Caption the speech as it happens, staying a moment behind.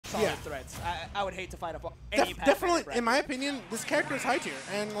solid threats. I would hate to fight up any Pac-Man. Definitely, in my opinion, this character is high tier,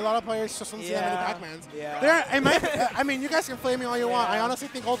 and a lot of players just don't see that many Pac-Mans. Yeah. I mean, you guys can flame me all you want. I honestly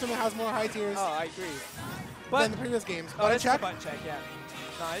think Ultimate has more high tiers I agree. than the previous games. Oh, this is a button check, yeah.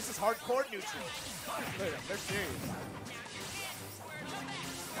 No, this is hardcore neutral. Look at them, they're serious.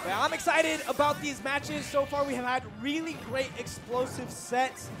 Yeah, I'm excited about these matches. So far, we have had really great explosive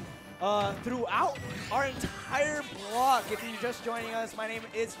sets throughout our entire block. If you're just joining us, my name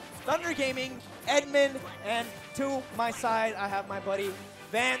is Thunder Gaming, Edmund, and to my side, I have my buddy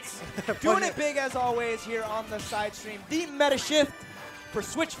Vance, doing it big as always here on the side stream. The Meta Shift for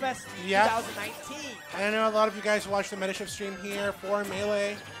Switchfest 2019. And I know a lot of you guys watch the Meta Shift stream here for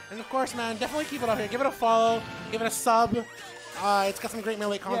Melee. And of course, man, definitely keep it up here. Give it a follow, give it a sub. It's got some great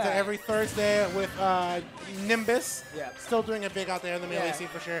Melee content every Thursday with Nimbus. Still doing it big out there in the Melee scene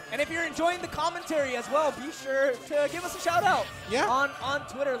for sure. And if you're enjoying the commentary as well, be sure to give us a shout out on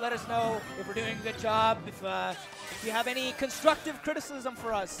Twitter. Let us know if we're doing a good job. If you have any constructive criticism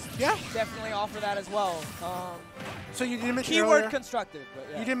for us, definitely offer that as well. So you didn't mention keyword earlier, constructive.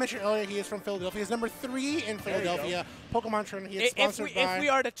 But you did mention earlier he is from Philadelphia. He's number 3 in Philadelphia. Pokemon tournament. He is sponsored by. If we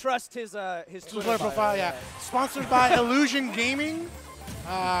are to trust his Twitter profile, sponsored by IluZ Gaming.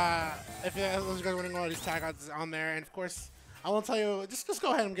 If you guys are wondering all these tag outs on there, and of course, I won't tell you. Just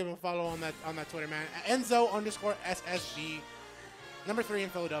go ahead and give him a follow on that Twitter, man. Enzo_SSB. Number 3 in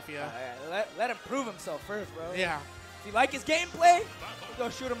Philadelphia. Let him prove himself first, bro. Yeah. If you like his gameplay, go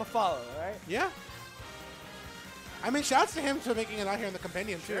shoot him a follow, all right? Yeah. I mean, shouts to him for making it out here in the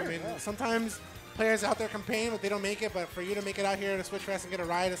compendium, too. I mean, sometimes players out there campaign, but they don't make it. But for you to make it out here to Switchfest and get a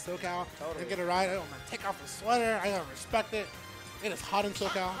ride to SoCal, and get a ride, oh, man, take off the sweater. I gotta respect it. It is hot in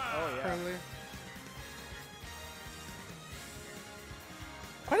SoCal currently.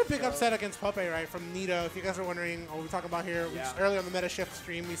 Quite a big upset against Pape, right, from Nito. If you guys are wondering what we're talking about here, just earlier on the Meta Shift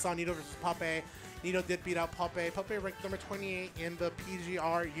stream, we saw Nito versus Pape. Nito did beat out Pape. Pape ranked number 28 in the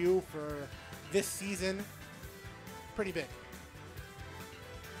PGRU for this season. Pretty big.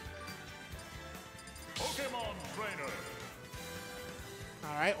 Pokemon Trainer.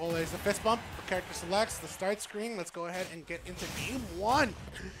 All right, well, there's the fist bump. The character selects the start screen. Let's go ahead and get into game 1.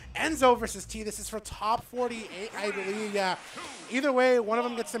 Enzo versus T. This is for top 48, I believe. Yeah. Either way, one of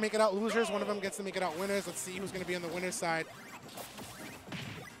them gets to make it out losers. One of them gets to make it out winners. Let's see who's going to be on the winner's side.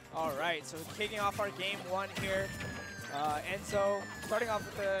 All right, so kicking off our game 1 here. Enzo starting off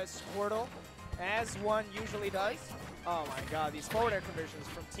with the Squirtle, as one usually does. Oh my god, these forward air conversions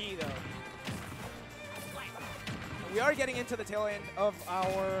from T, though. We are getting into the tail end of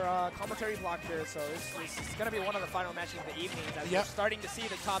our commentary block here, so this is going to be one of the final matches of the evening, as we're starting to see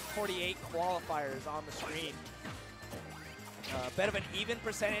the top 48 qualifiers on the screen. Bit of an even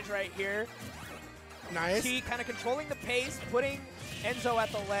percentage right here. Nice. T kind of controlling the pace, putting Enzo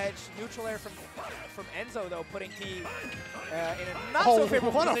at the ledge. Neutral air from Enzo, though, putting T in a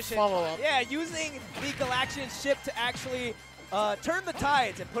not-so-favorable position. What a follow-up. Yeah, using the Galaxian ship to actually turn the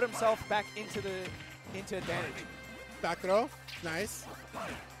tides and put himself back into advantage. Back throw. Nice.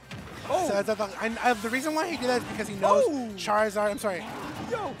 Oh! So the reason why he did that is because he knows Charizard. I'm sorry.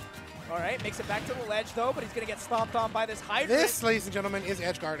 Yo! All right, makes it back to the ledge, though, but he's going to get stomped on by this Hydrant. This, ladies and gentlemen, is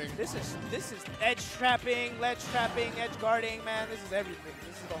edge guarding. This is edge trapping, ledge trapping, edge guarding, man. This is everything.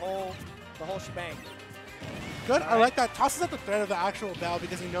 This is the whole shebang. Good. I like that. Tosses up the threat of the actual bell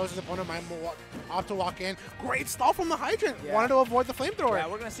because he knows his opponent might opt to walk in. Great stall from the Hydrant. Wanted to avoid the flamethrower. Yeah,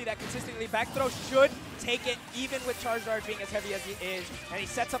 we're going to see that consistently. Back throw should take it, even with Charizard being as heavy as he is. And he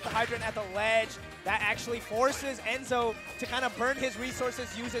sets up the Hydrant at the ledge. That actually forces Enzo to kind of burn his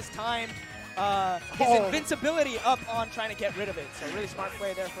resources, use his time, his invincibility up on trying to get rid of it. So really smart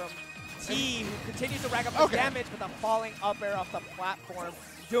play there from T, who continues to rack up his damage with a falling up air off the platform,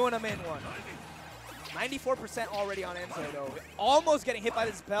 doing him in one. 94% already on Enzo, though. Almost getting hit by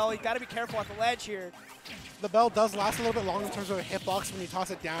this bell. You got to be careful at the ledge here. The bell does last a little bit longer in terms of a hitbox when you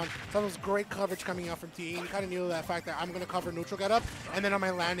toss it down. So that was great coverage coming out from T. You kind of knew that fact that I'm going to cover neutral get up, and then on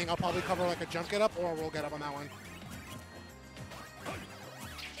my landing, I'll probably cover like a jump get up or a roll get up on that one.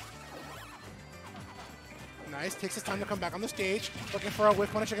 Nice. Takes his time to come back on the stage. Looking for a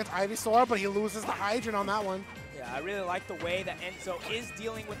whiff punish against Ivysaur, but he loses the Hydrant on that one. Yeah, I really like the way that Enzo is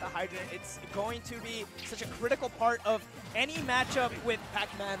dealing with the Hydrant. It's going to be such a critical part of any matchup with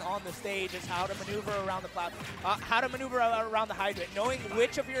Pac-Man on the stage, is how to maneuver around the platform, how to maneuver around the Hydrant, knowing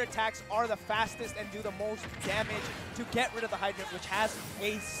which of your attacks are the fastest and do the most damage to get rid of the Hydrant, which has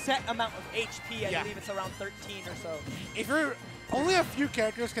a set amount of HP. I believe it's around 13 or so. If you're only a few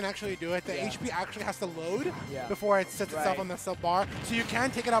characters can actually do it. The HP actually has to load before it sets itself on the sub bar, so you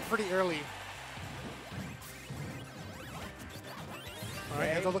can take it out pretty early. All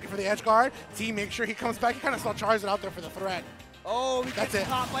right, Enzo looking for the edge guard. T, make sure he comes back. He kind of saw charge it out there for the threat. Oh, he That's gets it.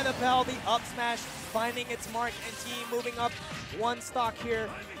 caught by the bell. The up smash finding its mark, and T moving up one stock here.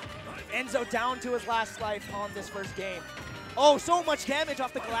 Enzo down to his last life on this first game. Oh, so much damage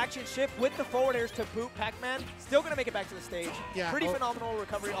off the Galaxian shift with the forward airs to boot Pac-Man. Still going to make it back to the stage. Yeah. Pretty phenomenal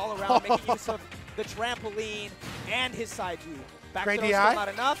recovery all around, making use of the trampoline and his side B. Back Great throw DI. still not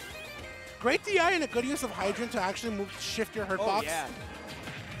enough. Great DI and a good use of Hydrant to actually shift your hurt box. Yeah.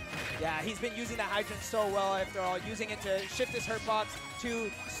 Yeah, he's been using that Hydrant so well after all, using it to shift his hurt box,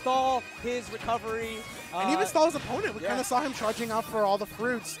 to stall his recovery. And even stall his opponent. We yeah. kind of saw him charging out for all the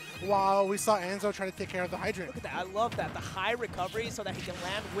fruits while we saw Enzo try to take care of the Hydrant. Look at that. I love that. The high recovery so that he can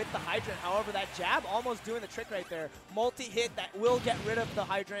land with the Hydrant. However, that jab almost doing the trick right there. Multi-hit that will get rid of the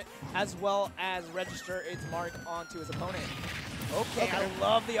Hydrant as well as register its mark onto his opponent. Okay, I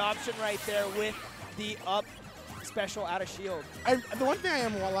love the option right there with the up special out of shield. The one thing I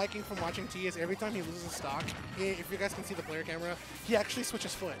am liking from watching T is every time he loses a stock, if you guys can see the player camera, he actually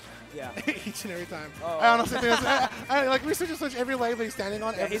switches foot. Yeah. Each and every time. Oh. I honestly think like we switch every leg that he's standing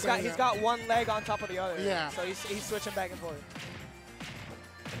on. Yeah, he's got one leg on top of the other. Yeah. So he's switching back and forth.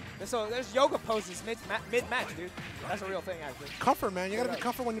 So there's yoga poses mid-match, dude. That's a real thing, actually. Comfort, man. You gotta be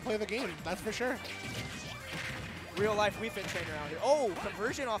comfort when you play the game. That's for sure. Real life Wii Fit trainer out here. Oh,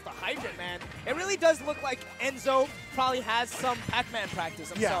 conversion off the Hydrant, man. It really does look like Enzo probably has some Pac-Man practice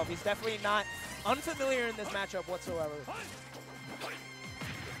himself. Yeah. He's definitely not unfamiliar in this matchup whatsoever.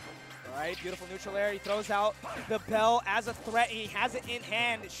 All right, beautiful neutral air. He throws out the bell as a threat. He has it in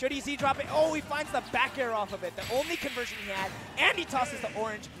hand. Should he Z-drop it? Oh, he finds the back air off of it. The only conversion he had. And he tosses the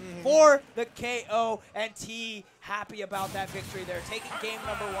orange for the KO. And T happy about that victory there. Taking game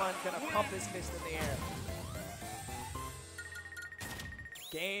number 1. Gonna pump his fist in the air.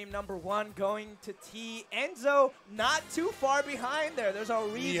 Game number 1 going to T. Enzo not too far behind there. There's a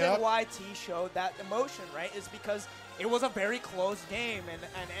reason why T showed that emotion, right? Is because it was a very close game, and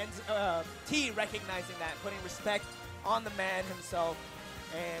T recognizing that, putting respect on the man himself,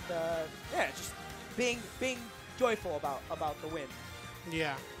 and yeah, just being joyful about the win.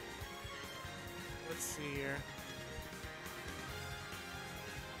 Yeah. Let's see here.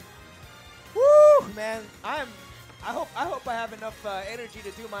 Woo, man! I hope I have enough energy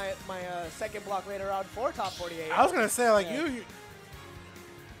to do my second block later on for top 48. I was gonna say like you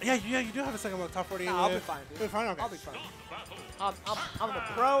do have a second block top 48. Nah, I'll be fine, dude. You'll be fine. Okay. I'll be fine. I'm the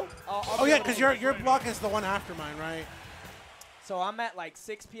pro. Oh yeah, because your block is the one after mine, right? So I'm at like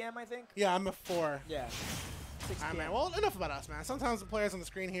 6 p.m. I think. Yeah, I'm at 4. Yeah. 6 Alright, p.m. man. Well, enough about us, man. Sometimes the players on the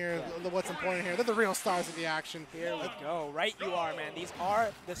screen here, what's important here, they're the real stars of the action. Here we go. Right you are, man. These are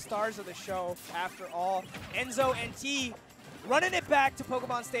the stars of the show, after all. Enzo and T running it back to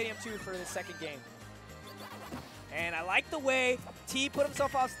Pokemon Stadium 2 for the second game. And I like the way T put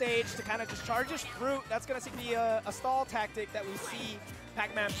himself off stage to kind of just charge his fruit. That's going to be a stall tactic that we see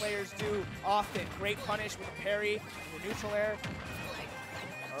Pac-Man players do often. Great punish with a parry and the neutral air.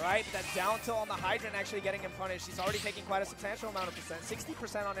 All right, that down tilt on the Hydrant actually getting him punished. He's already taking quite a substantial amount of percent.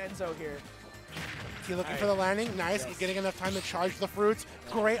 60% on Enzo here. He looking for the landing. Nice. He's getting enough time to charge the fruits.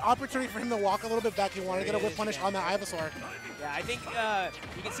 Great opportunity for him to walk a little bit back. He wanted to get a whip punish on the Ivysaur. Yeah, I think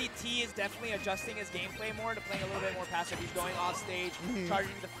you can see T is definitely adjusting his gameplay more to playing a little bit more passive. He's going off stage,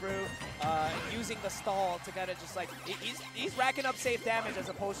 charging the fruit, using the stall to kind of just like, he's racking up safe damage as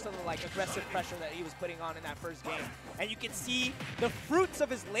opposed to the like aggressive pressure that he was putting on in that first game. And you can see the fruits of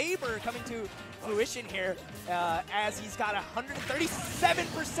his labor coming to fruition here as he's got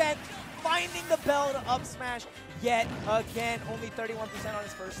 137%. Finding the bell to up smash yet again. Only 31% on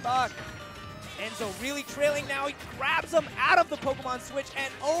his first stock. Enzo really trailing now. He grabs him out of the Pokemon Switch,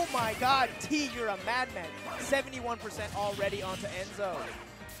 and oh my god, T, you're a madman. 71% already onto Enzo.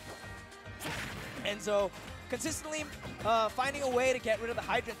 Enzo consistently finding a way to get rid of the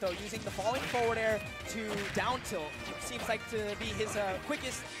Hydrant, though, using the falling forward air to down tilt. It seems like to be his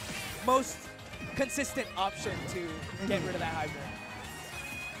quickest, most consistent option to get rid of that Hydrant.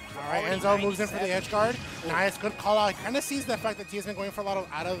 All right, Enzo moves in for the edge guard. Nice, good call out. Kind of sees the fact that T has been going for a lot of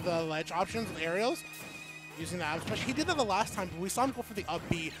out of the ledge options with aerials. Using the up smash. He did that the last time, but we saw him go for the up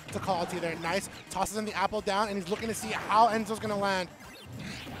B to call out T there. Nice, tosses in the apple down, and he's looking to see how Enzo's going to land.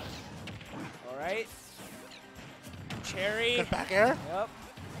 All right. Cherry. Good back air. Yep. All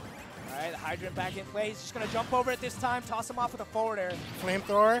right, the Hydrant back in play. He's just going to jump over it this time, toss him off with a forward air.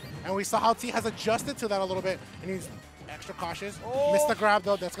 Flamethrower, and we saw how T has adjusted to that a little bit, and he's extra cautious. Oh. Missed the grab,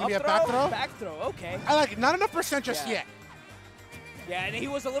 though. That's going to be a back throw. Back throw, okay. I like it. Not enough percent just yet. Yeah, and he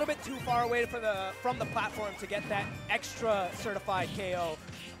was a little bit too far away from the platform to get that extra certified KO.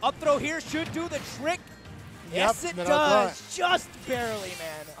 Up throw here should do the trick. Yes, it middle throw. does. Just barely,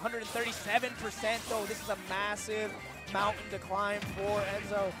 man. 137%, though. This is a massive mountain to climb for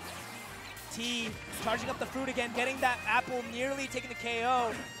Ezno. T charging up the fruit again, getting that apple, nearly taking the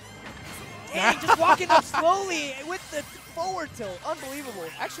KO. Dang, just walking up slowly with the forward tilt. Unbelievable.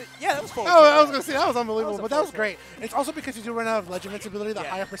 Actually, yeah, that was forward tilt. I was going to say, that was unbelievable, but that was tilt. great. It's also because you do run out of ledge invincibility, the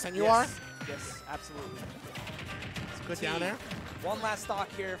higher percent you are. Yes, absolutely. It's good down there. One last stock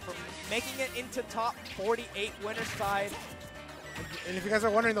here from making it into top 48 winner side. And if you guys are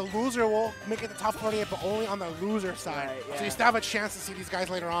wondering, the loser will make it to top 48, but only on the loser side. Right, yeah. So you still have a chance to see these guys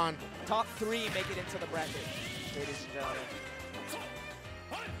later on. Top 3 make it into the bracket, ladies and gentlemen.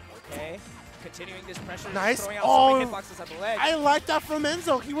 Okay, continuing this pressure, Nice. throwing out so many hitboxes at the ledge. I like that from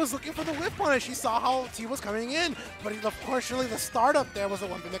Enzo. He was looking for the whip punish. He saw how T was coming in, but unfortunately the startup there was the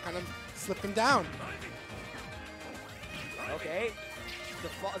one thing that kind of slipped him down. Okay,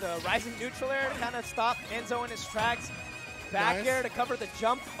 the rising neutral air to kind of stop Enzo in his tracks. Back air to cover the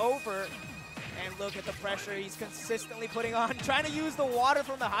jump over. And look at the pressure he's consistently putting on, trying to use the water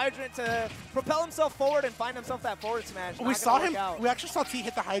from the hydrant to propel himself forward and find himself that forward smash. We saw him, we actually saw T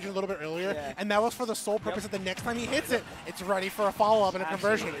hit the hydrant a little bit earlier, and that was for the sole purpose that the next time he hits it, it's ready for a follow-up and a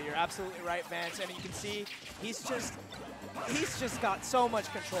conversion. You're absolutely right, Vance. And you can see he's just got so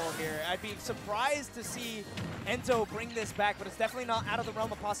much control here. I'd be surprised to see Enzo bring this back, but it's definitely not out of the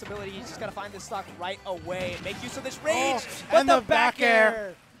realm of possibility. He's just got to find this stock right away and make use of this rage. And the back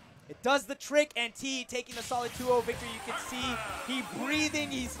air. It does the trick, and T taking the solid 2-0 victory. You can see he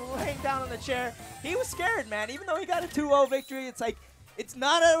breathing, he's laying down on the chair. He was scared, man. Even though he got a 2-0 victory, it's like, it's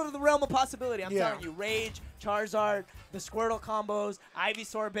not out of the realm of possibility. I'm telling you, Rage, Charizard, the Squirtle combos,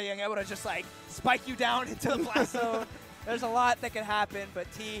 Ivysaur being able to just like spike you down into the blast zone. There's a lot that can happen, but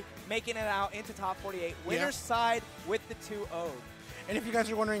T making it out into top 48. Winner's side with the 2-0. And if you guys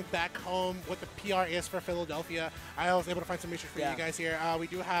are wondering back home what the PR is for Philadelphia, I was able to find some research for you guys here. We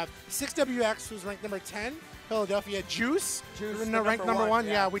do have 6WX, who's ranked number 10. Philadelphia, Juice ranked number 1.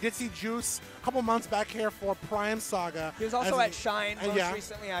 Yeah, we did see Juice a couple months back here for Prime Saga. He was also at Shine most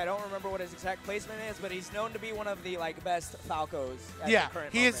recently. I don't remember what his exact placement is, but he's known to be one of the best Falcos at the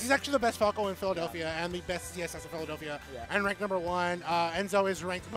current moment. He's actually the best Falco in Philadelphia and the best CSS in Philadelphia, and ranked number 1. Enzo is ranked